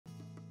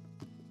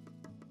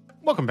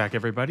Welcome back,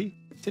 everybody.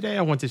 Today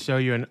I want to show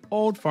you an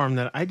old farm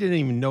that I didn't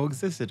even know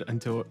existed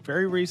until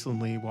very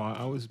recently while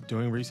I was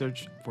doing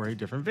research for a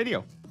different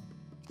video.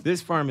 This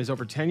farm is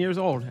over 10 years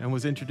old and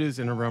was introduced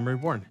in A Realm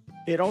Reborn.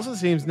 It also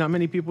seems not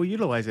many people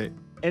utilize it,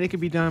 and it can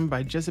be done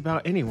by just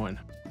about anyone.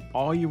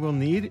 All you will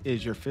need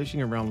is your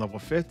fishing around level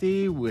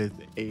 50 with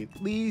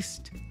at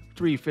least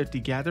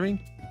 350 gathering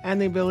and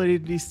the ability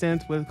to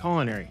descent with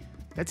culinary.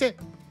 That's it.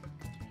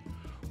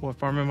 What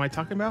farm am I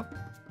talking about?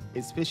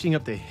 It's fishing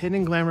up the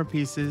hidden glamour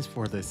pieces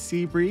for the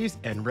Sea Breeze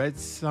and Red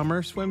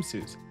Summer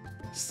swimsuits.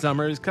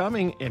 Summer is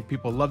coming and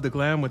people love the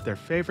glam with their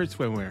favorite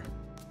swimwear.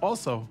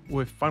 Also,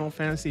 with Final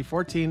Fantasy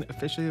XIV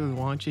officially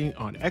launching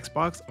on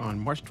Xbox on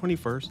March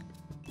 21st,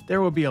 there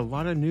will be a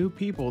lot of new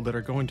people that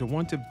are going to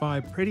want to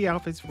buy pretty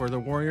outfits for the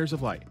Warriors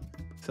of Light.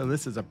 So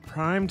this is a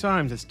prime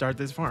time to start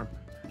this farm.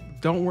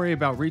 Don't worry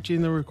about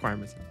reaching the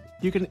requirements.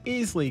 You can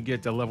easily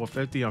get to level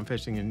 50 on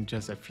fishing in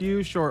just a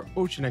few short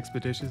ocean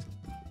expeditions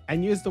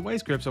and use the way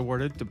scripts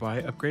awarded to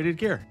buy upgraded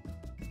gear.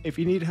 If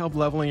you need help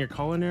leveling your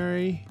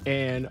culinary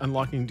and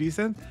unlocking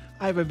descent,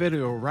 I have a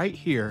video right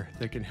here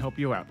that can help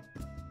you out.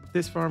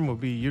 This farm will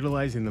be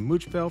utilizing the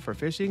mooch bell for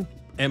fishing,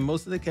 and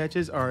most of the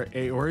catches are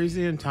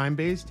Eorzean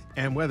time-based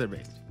and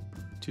weather-based.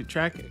 To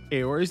track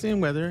Eorzean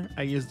weather,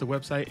 I use the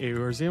website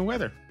Eorzea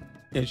Weather.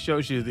 It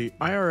shows you the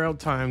IRL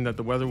time that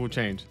the weather will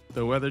change.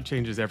 The weather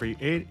changes every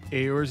 8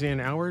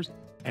 Eorzean hours,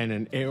 and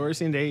an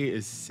Eorzean day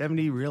is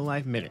 70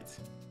 real-life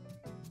minutes.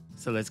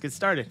 So let's get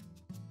started.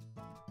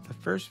 The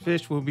first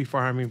fish we'll be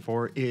farming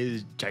for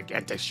is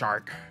Gigantic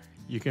Shark.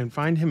 You can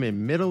find him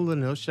in Middle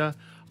Lenosha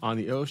on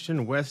the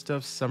ocean west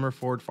of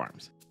Summerford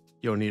Farms.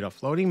 You'll need a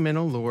floating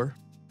minnow lure.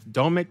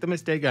 Don't make the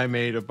mistake I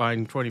made of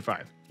buying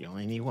 25. You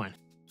only need one.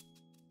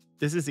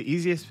 This is the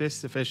easiest fish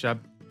to fish up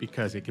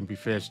because it can be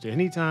fished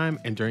anytime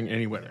and during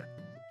any weather.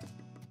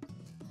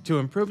 To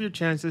improve your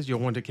chances, you'll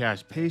want to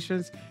cast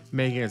Patience,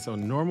 making it so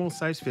normal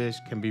sized fish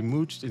can be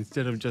mooched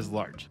instead of just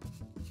large.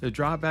 The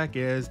drawback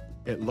is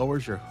it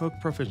lowers your hook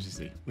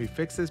proficiency. We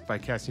fix this by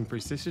casting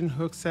Precision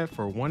Hook Set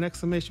for 1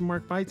 exclamation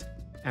mark bites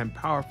and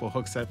Powerful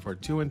Hook Set for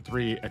 2 and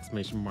 3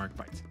 exclamation mark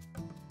bites.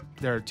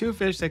 There are 2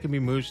 fish that can be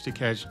mooched to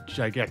catch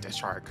Gigantic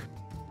Shark: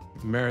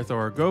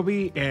 Marathor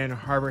Goby and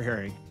Harbor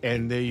Herring,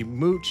 and they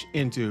mooch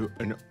into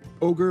an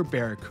Ogre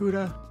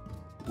Barracuda,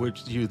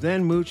 which you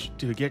then mooch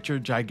to get your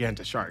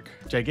Gigantic Shark.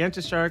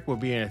 Gigantic Shark will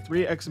be in a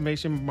 3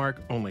 exclamation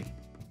mark only.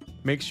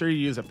 Make sure you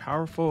use a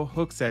powerful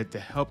hook set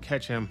to help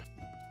catch him.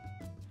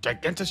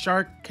 Gigantic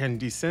Shark can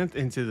descend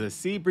into the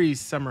Sea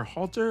Breeze Summer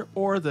Halter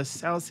or the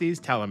South Seas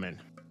Talaman.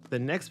 The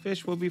next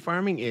fish we'll be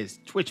farming is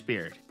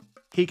Twitchbeard.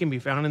 He can be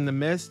found in the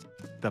mist,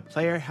 the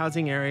player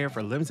housing area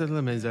for Limsa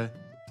Laminza,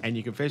 and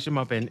you can fish him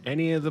up in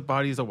any of the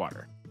bodies of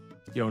water.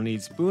 You'll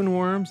need spoon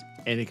worms,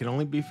 and it can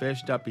only be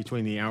fished up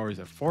between the hours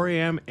of 4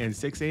 a.m. and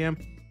 6 a.m.,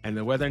 and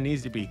the weather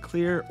needs to be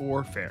clear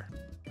or fair.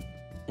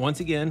 Once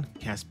again,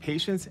 cast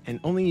Patience and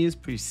only use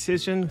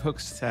Precision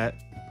Hook Set.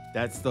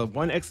 That's the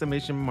 1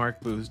 exclamation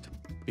mark boost,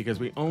 because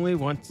we only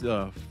want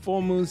the full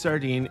moon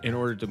sardine in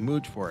order to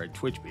mooch for a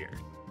Twitchbeard.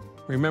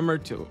 Remember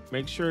to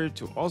make sure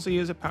to also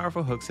use a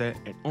powerful hook set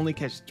and only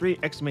catch 3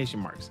 exclamation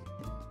marks.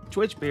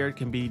 Twitchbeard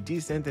can be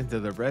descent into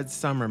the Red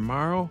Summer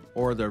Marrow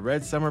or the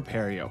Red Summer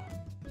Perio.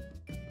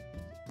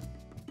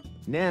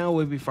 Now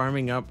we'll be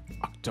farming up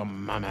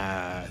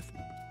Octomammoth.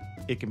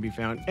 It can be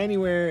found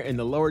anywhere in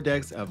the lower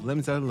decks of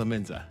Limsa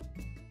Laminza.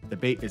 The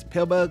bait is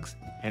pillbugs,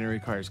 and it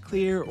requires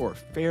clear or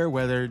fair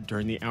weather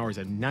during the hours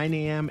of 9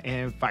 a.m.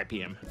 and 5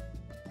 p.m.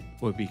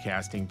 We'll be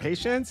casting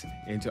Patience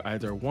into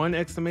either 1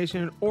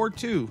 exclamation or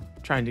 2,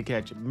 trying to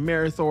catch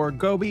Marathor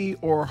Goby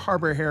or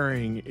Harbor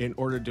Herring in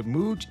order to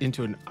mooch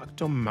into an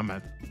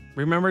Octomammoth.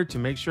 Remember to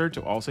make sure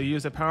to also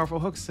use a powerful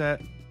hook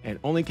set and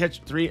only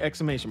catch 3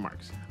 exclamation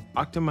marks.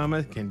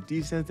 Octomammoth can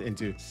descend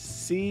into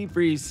Sea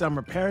Breeze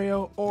Summer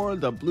Perio or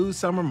the Blue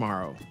Summer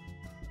Marrow.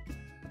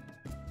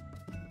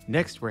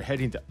 Next, we're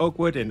heading to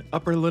Oakwood in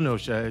Upper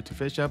Lenosha to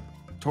fish up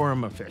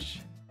Torama fish.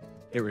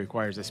 It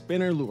requires a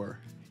spinner lure.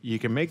 You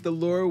can make the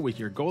lure with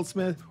your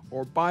goldsmith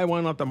or buy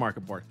one off the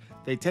market board.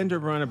 They tend to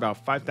run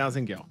about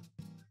 5,000 gil.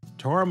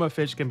 Torama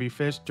fish can be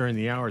fished during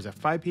the hours of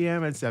 5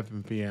 p.m. and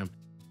 7 p.m.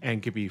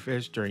 and can be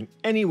fished during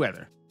any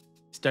weather.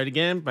 Start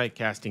again by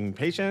casting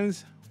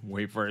Patience,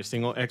 wait for a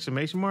single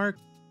exclamation mark,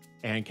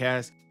 and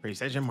cast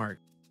Precision Mark.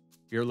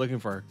 You're looking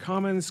for a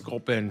common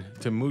sculpin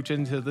to mooch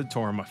into the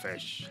Torama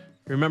fish.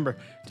 Remember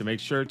to make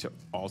sure to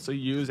also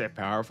use a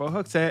powerful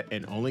hook set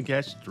and only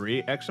catch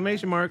 3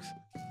 exclamation marks.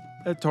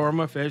 The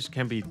Torama fish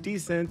can be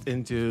descent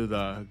into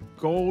the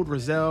Gold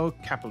Roselle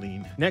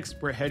Capeline. Next,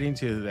 we're heading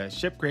to the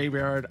ship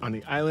graveyard on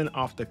the island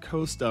off the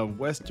coast of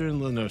Western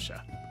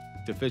Lenosha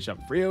to fish up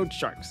frilled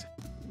sharks.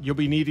 You'll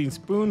be needing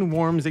spoon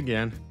worms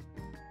again.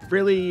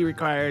 Frilly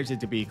requires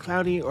it to be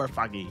cloudy or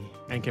foggy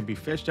and can be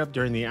fished up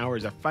during the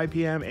hours of 5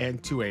 p.m.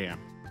 and 2 a.m.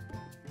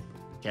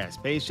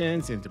 Cast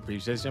Patience into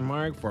Precision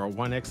Mark for a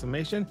 1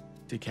 exclamation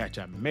to catch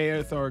a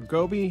Marathor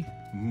Goby.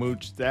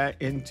 Mooch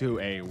that into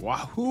a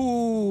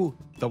Wahoo!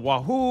 The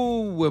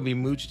Wahoo will be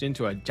mooched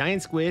into a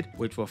giant squid,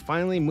 which will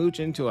finally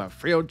mooch into a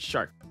frilled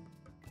shark.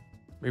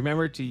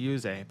 Remember to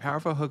use a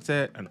powerful hook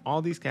set on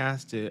all these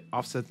casts to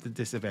offset the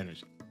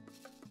disadvantage.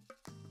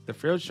 The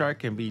frilled shark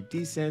can be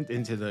descent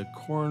into the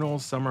coronal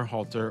summer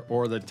halter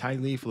or the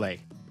tie-leaf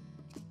fillet.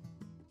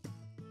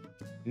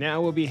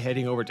 Now we'll be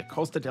heading over to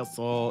Costa del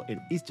Sol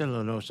in Eastern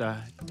La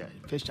Noscia to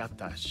fish out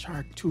the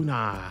shark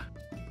tuna.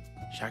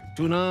 Shark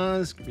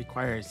tunas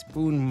require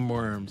spoon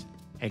worms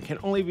and can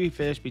only be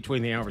fished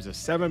between the hours of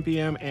 7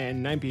 p.m.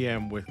 and 9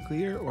 p.m. with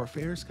clear or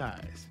fair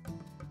skies.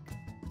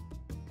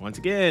 Once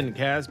again,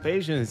 cast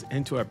patience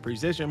into a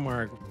precision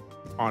mark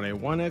on a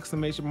 1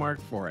 exclamation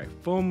mark for a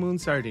full moon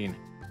sardine.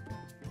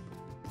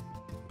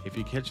 If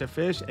you catch a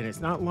fish and it's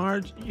not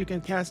large, you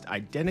can cast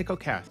identical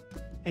cast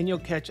and you'll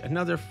catch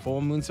another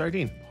full moon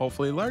sardine,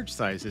 hopefully large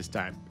size this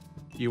time.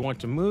 You want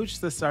to mooch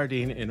the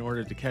sardine in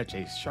order to catch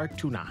a shark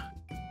tuna.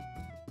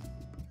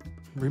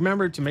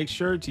 Remember to make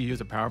sure to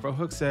use a powerful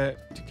hook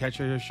set to catch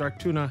your shark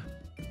tuna.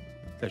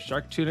 The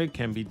shark tuna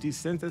can be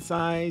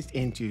desynthesized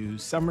into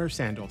summer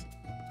sandals.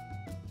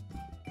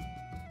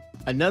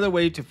 Another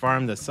way to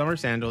farm the summer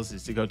sandals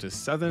is to go to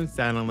southern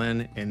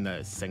Sandalin in the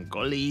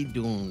Sangoli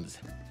Dunes.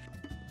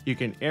 You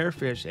can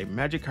airfish a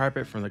magic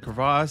carpet from the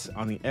crevasse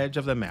on the edge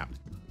of the map.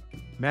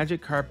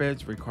 Magic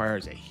carpets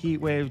requires a heat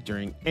wave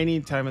during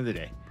any time of the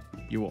day.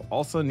 You will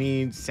also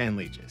need sand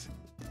leeches.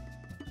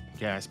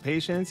 Cast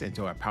patience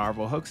into a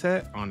powerful hook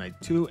set on a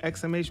 2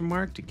 exclamation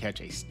mark to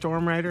catch a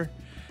storm rider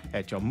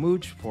at your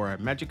mooch for a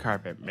magic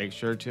carpet. Make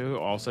sure to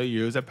also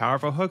use a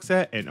powerful hook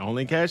set and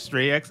only catch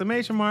 3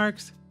 exclamation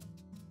marks.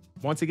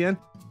 Once again,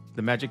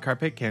 the magic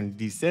carpet can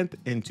descent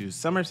into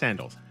summer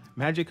sandals.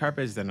 Magic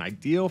carpet is an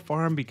ideal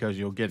farm because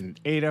you'll get an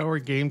 8-hour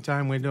game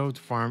time window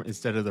to farm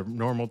instead of the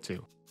normal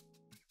 2.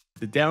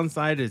 The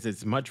downside is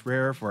it's much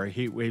rarer for a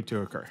heat wave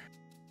to occur.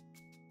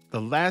 The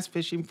last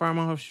fishing farm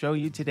I'll show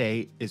you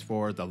today is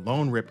for the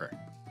Lone Ripper.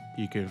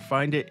 You can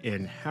find it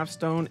in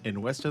Halfstone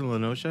in western La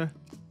Noscia.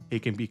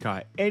 It can be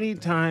caught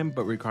anytime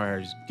but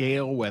requires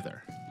gale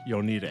weather.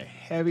 You'll need a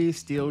heavy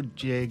steel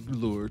jig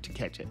lure to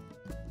catch it,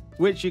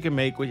 which you can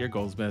make with your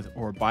goldsmith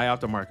or buy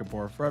off the market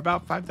board for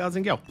about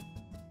 5,000 gil.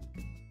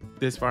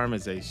 This farm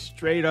is a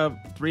straight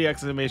up 3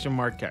 exclamation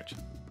mark catch.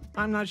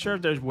 I'm not sure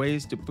if there's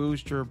ways to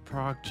boost your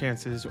proc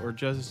chances or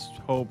just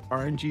hope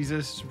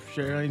RNGesus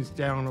shines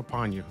down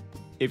upon you.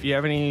 If you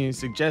have any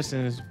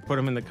suggestions, put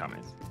them in the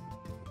comments.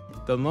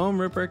 The Lone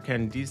Ripper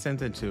can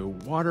descend into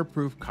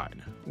waterproof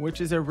cotton,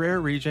 which is a rare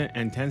region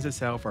and tends to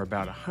sell for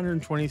about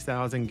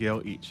 120,000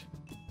 gil each.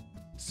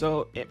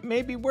 So it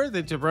may be worth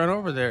it to run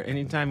over there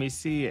anytime you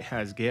see it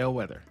has gale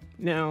weather.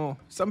 Now,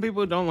 some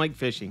people don't like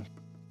fishing,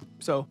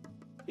 so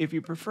if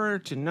you prefer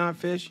to not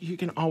fish, you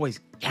can always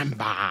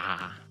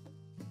gamba.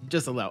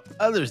 Just allow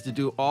others to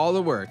do all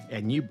the work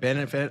and you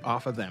benefit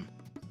off of them.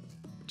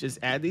 Just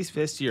add these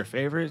fish to your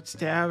favorites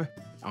tab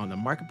on the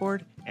market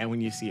board, and when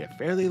you see a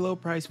fairly low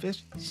price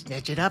fish,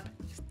 snatch it up,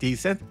 it's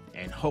decent,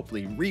 and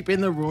hopefully reap in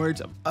the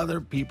rewards of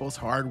other people's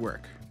hard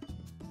work.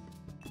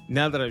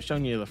 Now that I've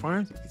shown you the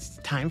farms, it's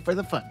time for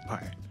the fun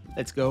part.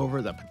 Let's go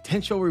over the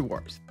potential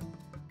rewards.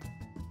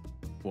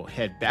 We'll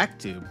head back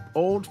to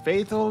Old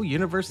Faithful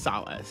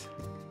Universalis.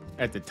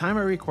 At the time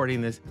of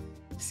recording this,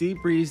 Sea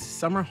Breeze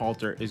Summer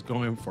Halter is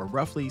going for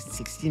roughly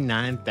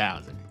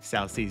 69,000.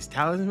 South Seas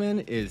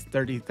Talisman is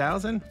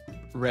 30,000.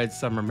 Red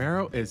Summer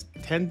Marrow is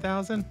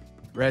 10,000.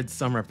 Red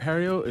Summer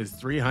Perio is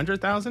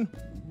 300,000.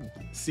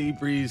 Sea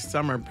Breeze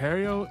Summer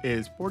Perio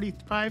is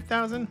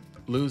 45,000.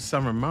 Blue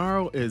Summer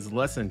Marrow is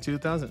less than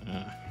 2,000.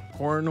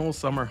 Coronal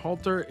Summer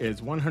Halter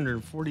is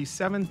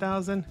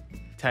 147,000.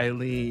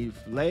 Tie-leaf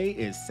Fillet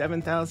is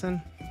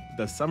 7,000.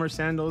 The Summer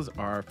Sandals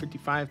are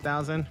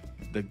 55,000.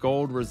 The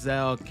Gold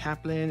Roselle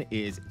Caplin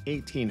is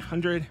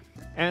 1,800.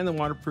 And the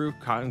waterproof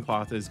cotton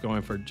cloth is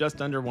going for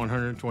just under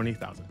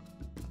 120,000.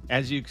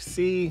 As you can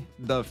see,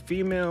 the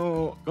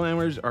female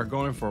glamours are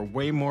going for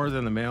way more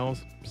than the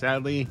males.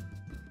 Sadly,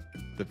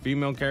 the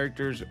female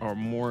characters are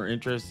more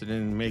interested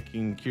in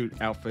making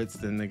cute outfits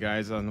than the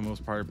guys on the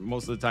most part.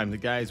 Most of the time, the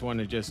guys want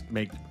to just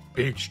make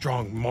big,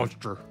 strong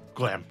monster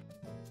glam.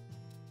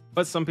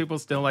 But some people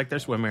still like their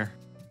swimwear.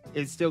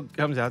 It still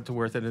comes out to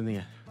worth it in the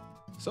end.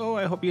 So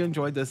I hope you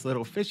enjoyed this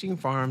little fishing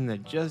farm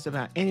that just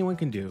about anyone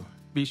can do.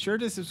 Be sure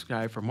to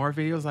subscribe for more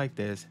videos like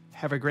this.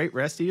 Have a great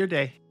rest of your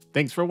day.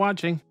 Thanks for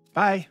watching.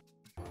 Bye.